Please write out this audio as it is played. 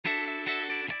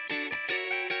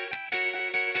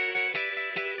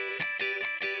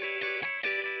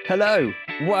Hello,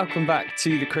 welcome back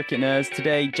to the Cricket Nerds.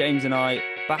 Today, James and I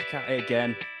back at it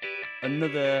again.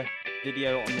 Another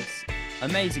video on this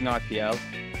amazing IPL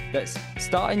that's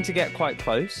starting to get quite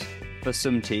close for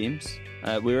some teams.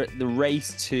 We're at the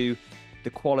race to the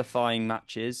qualifying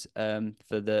matches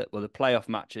for the playoff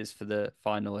matches for the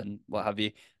final and what have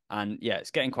you. And yeah,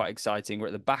 it's getting quite exciting. We're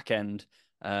at the back end,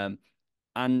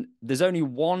 and there's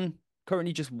only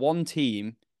currently just one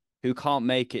team who can't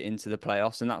make it into the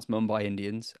playoffs, and that's Mumbai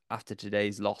Indians after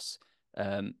today's loss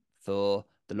for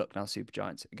the Lucknow Super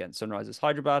Giants against Sunrisers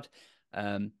Hyderabad,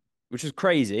 which was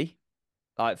crazy.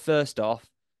 Like, first off,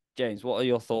 James, what are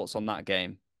your thoughts on that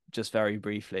game? Just very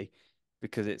briefly,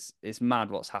 because it's mad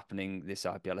what's happening this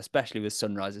IPL, especially with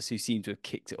Sunrisers, who seem to have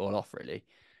kicked it all off, really.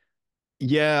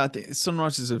 Yeah, I think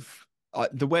Sunrisers have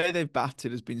the way they've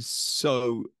batted has been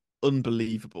so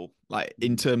unbelievable. Like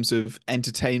in terms of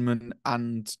entertainment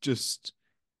and just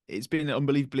it's been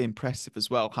unbelievably impressive as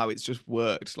well how it's just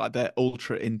worked. Like their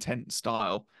ultra intense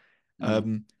style. Mm.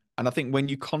 Um, and I think when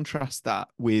you contrast that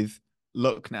with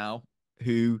Lucknow,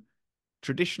 who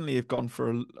traditionally have gone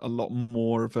for a lot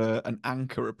more of an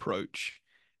anchor approach.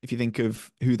 If you think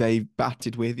of who they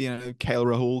batted with, Kale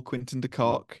Rahul, Quinton de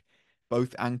Kock,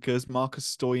 both anchors. Marcus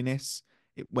Stoinis,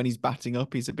 when he's batting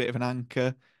up, he's a bit of an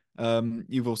anchor.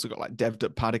 You've also got like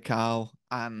Devdutt Padikkal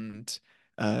and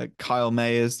Kyle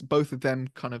Mayers. Both of them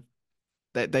kind of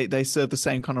they serve the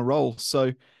same kind of role. So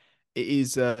it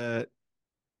is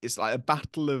it's like a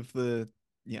battle of the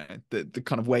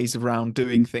kind of ways around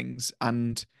doing things,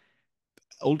 and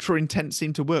ultra intense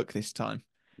seemed to work this time.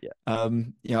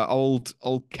 Yeah. Old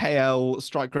KL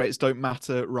strike rates don't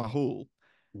matter. Rahul,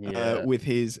 Yeah. with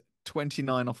his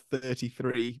 29 off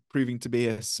 33, proving to be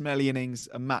a smelly innings,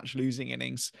 a match losing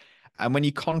innings. And when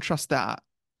you contrast that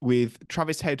with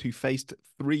Travis Head, who faced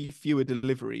three fewer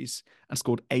deliveries and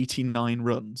scored 89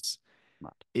 runs,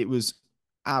 Mad. it was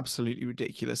absolutely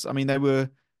ridiculous. I mean, they were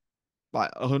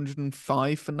like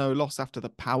 105 for no loss after the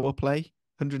power play,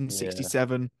 Yeah.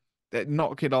 167. They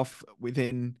knock it off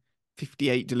within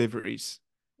 58 deliveries.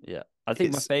 Yeah. I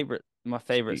think It's my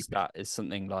favorite stupid. stat is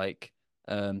something like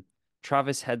um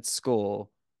Travis Head's score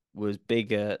was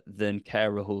bigger than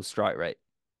Care Rahul's strike rate.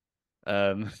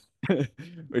 Um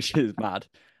which is mad.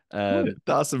 Um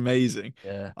That's amazing.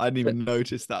 yeah. I didn't But even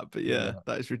notice that, but yeah, yeah.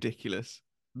 that is ridiculous.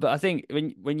 But I think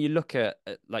when you look at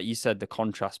like you said, the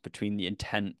contrast between the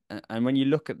intent and when you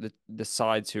look at the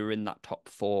sides who are in that top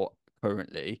four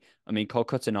currently, I mean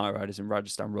Kolkata Knight Riders and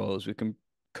Rajasthan Royals, we can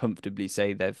comfortably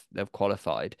say they've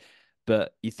qualified.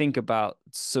 But you think about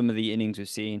some of the innings we've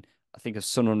seen. I think of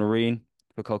Sunil Narine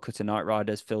for Kolkata Knight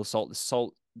Riders, Phil Salt, the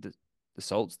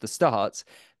Salts, the starts.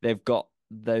 They've got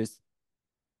those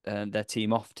their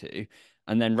team off to.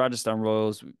 And then Rajasthan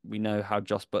Royals, we know how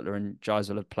Joss Butler and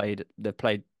Jaiswal have played. They've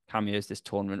played cameos this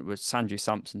tournament, where Sanju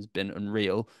Samson's been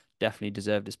unreal. Definitely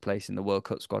deserved his place in the World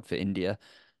Cup squad for India.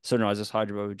 Sunrisers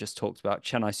Hyderabad, we just talked about.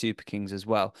 Chennai Super Kings as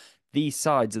well. These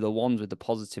sides are the ones with the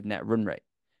positive net run rate,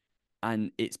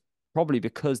 and it's probably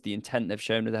because the intent they've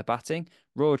shown with their batting.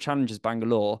 Royal Challengers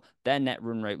Bangalore, their net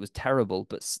run rate was terrible,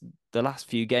 but the last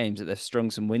few games that they've strung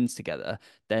some wins together,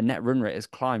 their net run rate has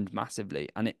climbed massively,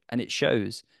 and it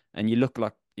shows. And you look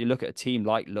at a team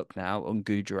like Lucknow and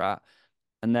Gujarat,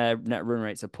 and their net run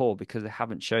rates are poor because they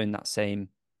haven't shown that same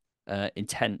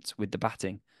intent with the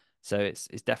batting. So it's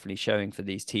definitely showing for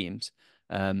these teams.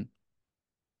 Um,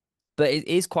 but it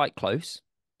is quite close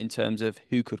in terms of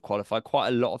who could qualify. Quite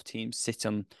a lot of teams sit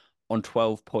on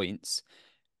 12 points.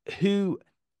 Who,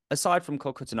 aside from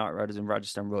Kolkata Knight Riders and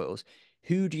Rajasthan Royals,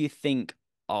 who do you think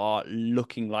are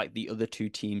looking like the other two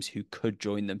teams who could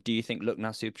join them? Do you think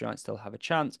Lucknow Super Giants still have a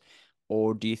chance?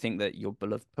 Or do you think that your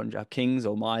beloved Punjab Kings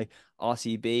or my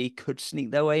RCB could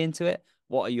sneak their way into it?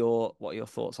 What are your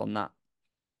thoughts on that?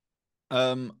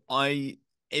 I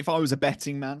If I was a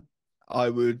betting man, I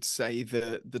would say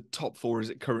the top four as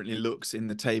it currently looks in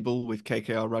the table with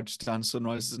KKR, Rajasthan,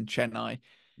 Sunrisers, and Chennai.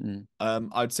 Mm,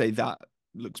 I'd say that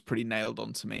looks pretty nailed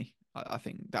on to me. I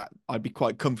think that I'd be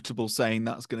quite comfortable saying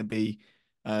that's going to be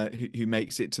who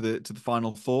makes it to the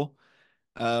final four.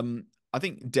 I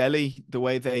think Delhi, the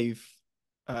way they've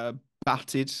uh,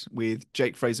 batted with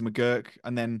Jake Fraser McGurk,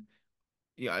 and then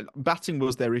yeah, batting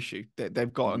was their issue.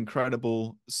 They've got mm,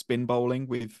 incredible spin bowling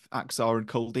with Axar and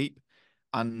Kuldeep,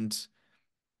 and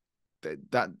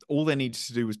that all they needed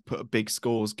to do was put up big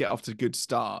scores, get off to good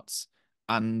starts,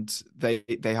 and they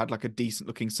had like a decent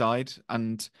looking side.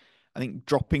 And I think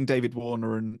dropping David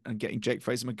Warner and getting Jake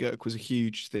Fraser McGurk was a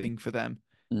huge thing for them,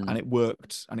 and mm, it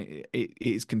worked, and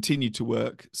it's continued to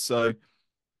work. So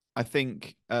I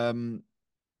think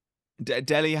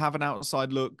Delhi have an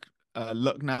outside look.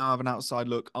 Lucknow have an outside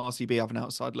look. RCB have an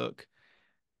outside look.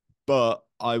 But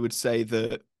I would say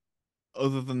that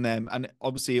other than them, and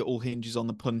obviously it all hinges on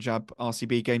the Punjab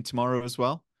RCB game tomorrow as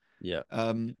well. Yeah,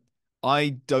 Um,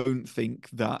 I don't think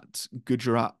that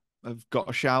Gujarat have got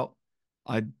a shout.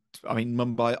 I I mean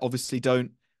Mumbai obviously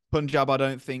don't. Punjab, I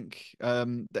don't think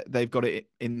they've got it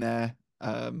in there.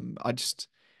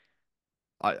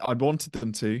 I wanted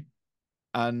them to,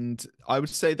 and I would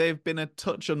say they've been a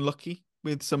touch unlucky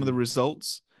with some of the mm,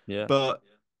 results, yeah, but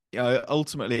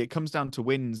ultimately it comes down to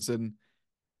wins, and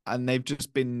they've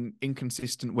just been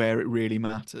inconsistent where it really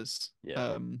matters. yeah.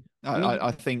 I, I mean,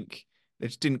 I think they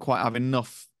just didn't quite have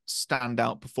enough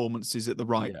standout performances at the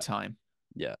right yeah, time.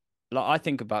 yeah. Like I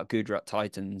think about Gujarat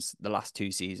Titans the last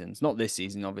two seasons, not this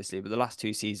season obviously, but the last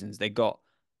two seasons they got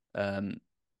um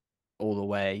all the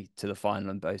way to the final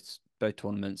in both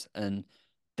tournaments, and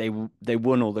they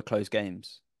won all the close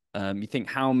games. You think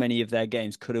how many of their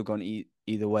games could have gone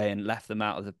either way and left them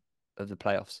out of the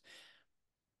playoffs?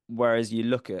 Whereas you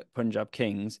look at Punjab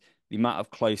Kings, the amount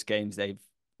of close games they've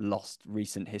lost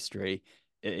recent history,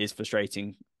 it is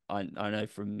frustrating. I know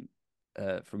from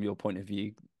your point of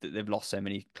view that they've lost so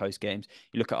many close games.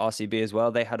 You look at RCB as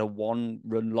well; they had a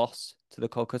one-run loss to the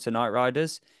Kolkata Knight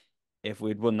Riders. If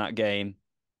we'd won that game,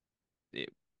 it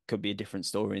could be a different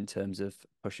story in terms of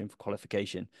pushing for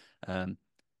qualification. Um,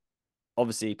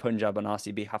 Obviously, Punjab and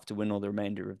RCB have to win all the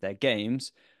remainder of their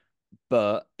games,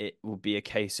 but it will be a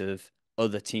case of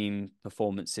other team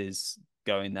performances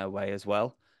going their way as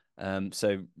well.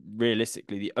 So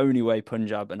realistically, the only way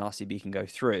Punjab and RCB can go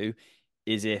through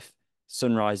is if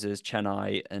Sunrisers,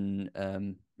 Chennai, and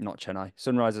not Chennai,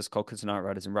 Sunrisers, Kolkata Knight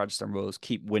Riders, and Rajasthan Royals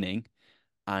keep winning,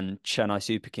 and Chennai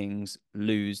Super Kings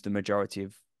lose the majority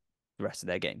of the rest of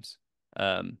their games,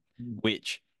 Mm.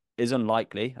 which is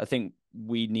unlikely. I think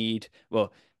we need,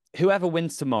 well, whoever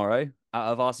wins tomorrow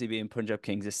out of RCB and Punjab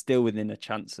Kings is still within a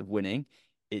chance of winning.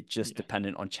 It's just Yeah.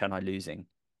 dependent on Chennai losing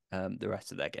the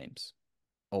rest of their games,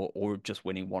 or just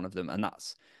winning one of them, and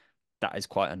that is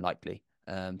quite unlikely.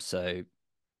 So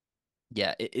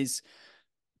yeah, it is.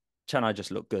 Chennai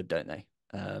just look good, don't they?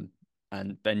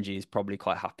 And Benji is probably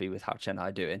quite happy with how Chennai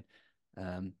are doing.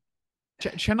 Um,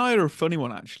 Chennai are a funny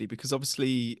one actually because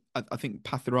obviously I think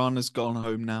Pathirana's gone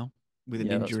home now with an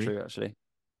yeah, that's injury. true actually.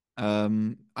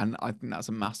 And I think that's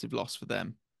a massive loss for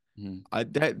them. Mm, I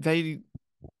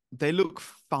they look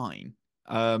fine.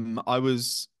 I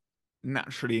was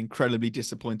naturally incredibly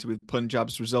disappointed with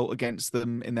Punjab's result against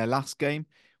them in their last game,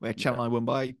 where yeah, Chennai won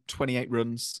by 28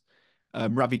 runs.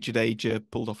 Ravi Jadeja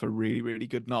pulled off a really, really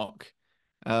good knock.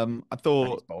 I and he's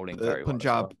thought bowling that very well as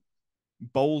Punjab well.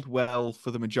 bowled well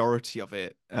for the majority of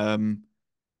it,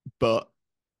 but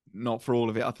not for all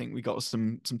of it. I think we got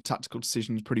some tactical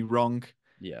decisions pretty wrong.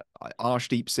 Yeah,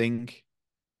 Arshdeep Singh,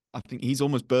 I think he's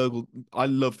almost burgled. I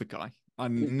love the guy. I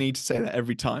need to say that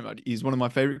every time. He's one of my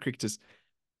favorite cricketers.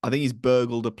 I think he's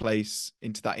burgled a place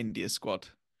into that India squad.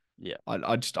 yeah, I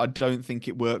don't think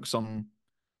it works on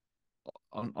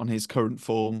his current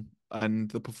form and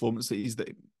the performances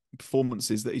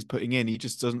that he's putting in. He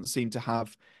just doesn't seem to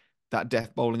have that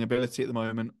death bowling ability at the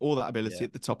moment, or that ability yeah,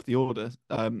 at the top of the order,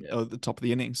 yeah, or the top of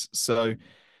the innings. So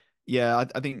yeah,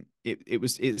 I think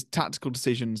it's tactical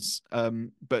decisions.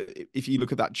 But if you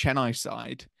look at that Chennai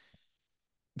side,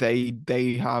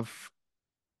 they have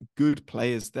good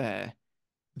players there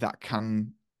that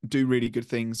can do really good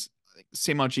things.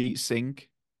 Simajit Singh,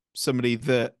 somebody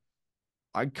that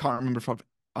I can't remember if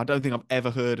I don't think I've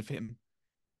ever heard of him,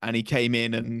 and he came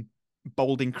in and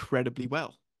bowled incredibly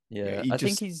well. Yeah, yeah. he I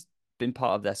think just he's been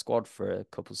part of their squad for a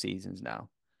couple seasons now.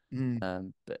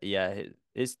 mm, But yeah,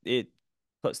 it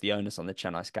puts the onus on the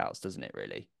Chennai scouts, doesn't it?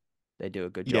 Really, they do a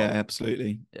good yeah, job.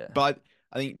 absolutely. Yeah, But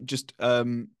I think just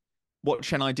what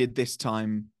Chennai did this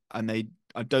time, and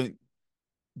I don't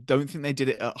think they did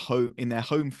it at home in their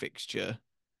home fixture.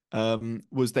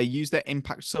 Was they used their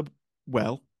impact sub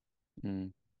well.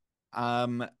 mm,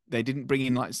 They didn't bring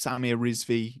in like Samir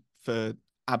Rizvi for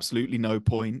absolutely no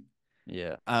point.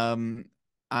 yeah, Um,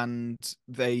 and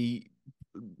they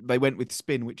went with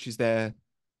spin, which is their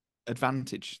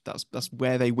advantage. That's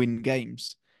where they win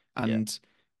games. yeah, And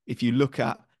if you look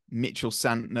at Mitchell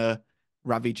Santner,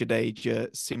 Ravi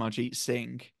Jadeja, Simajit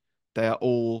Singh, they are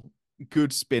all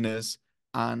good spinners.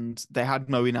 And they had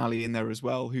Moeen Ali in there as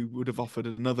well, who would have offered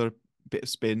another bit of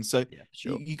spin. So yeah, for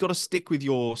sure. you got to stick with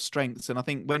your strengths. And I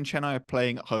think when Chennai are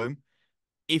playing at home,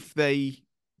 if they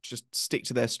just stick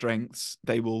to their strengths,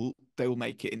 they will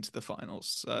make it into the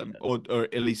finals, Yeah, or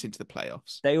at least into the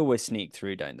playoffs. they always sneak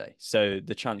through, don't they? So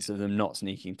the chance of them not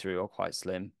sneaking through are quite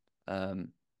slim. Um,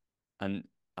 and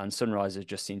Sunrisers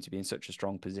just seem to be in such a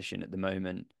strong position at the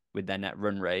moment with their net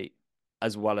run rate.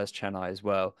 as well as Chennai as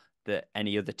well, that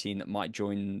any other team that might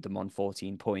join them on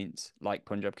 14 points, like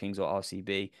Punjab Kings or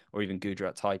RCB or even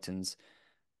Gujarat Titans,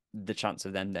 the chance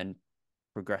of them then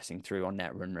progressing through on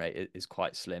net run rate is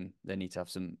quite slim. They need to have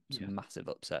Yeah. some massive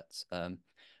upsets. But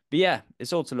yeah,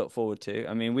 it's all to look forward to.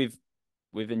 I mean,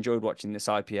 we've enjoyed watching this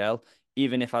IPL,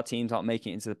 even if our teams aren't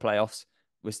making it into the playoffs.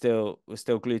 We're still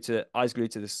eyes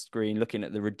glued to the screen, looking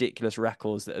at the ridiculous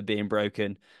records that are being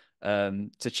broken.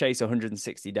 To chase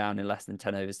 160 down in less than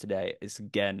 10 overs today is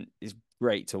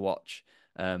great to watch.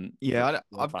 Yeah,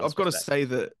 From a fan's I've got to perspective. say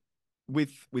that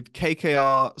with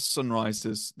KKR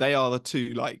Sunrisers, they are the two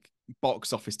like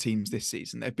box office teams this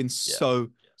season. They've been Yeah,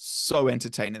 so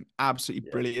entertaining, absolutely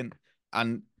yeah, brilliant,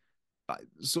 and like,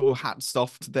 sort of hats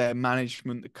off to their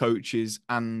management, the coaches,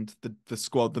 and the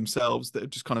squad themselves that have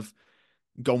just kind of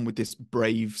gone with this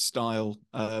brave style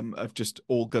of just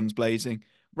all guns blazing.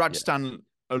 yeah, Rajasthan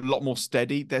a lot more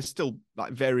steady. They're still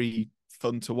like very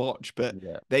fun to watch, but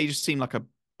yeah, they just seem like like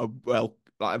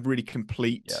a really yeah.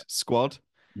 complete squad.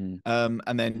 Mm.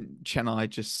 And then Chennai I've they're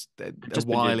just been doing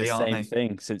the wily, aren't same they?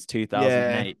 thing since Yeah,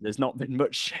 2008. There's not been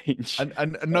much change.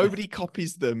 and nobody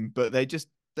copies them, but they do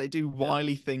Yeah,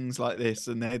 wily things like this,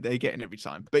 and they get in every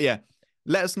time. But yeah,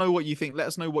 let us know what you think. Let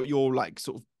us know what your like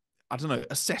sort of I don't know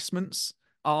assessments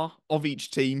are of each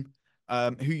team,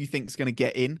 who you think is going to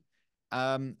get in,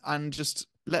 and just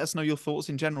let us know your thoughts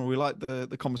in general. We like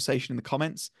the conversation in the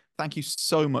comments. Thank you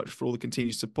so much for all the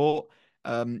continued support.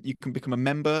 You can become a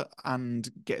member and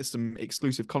get some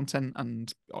exclusive content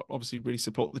and obviously really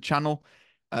support the channel.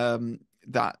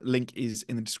 That link is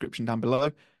in the description down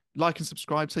below. Like and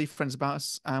subscribe, tell your friends about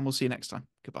us, and we'll see you next time.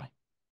 Goodbye.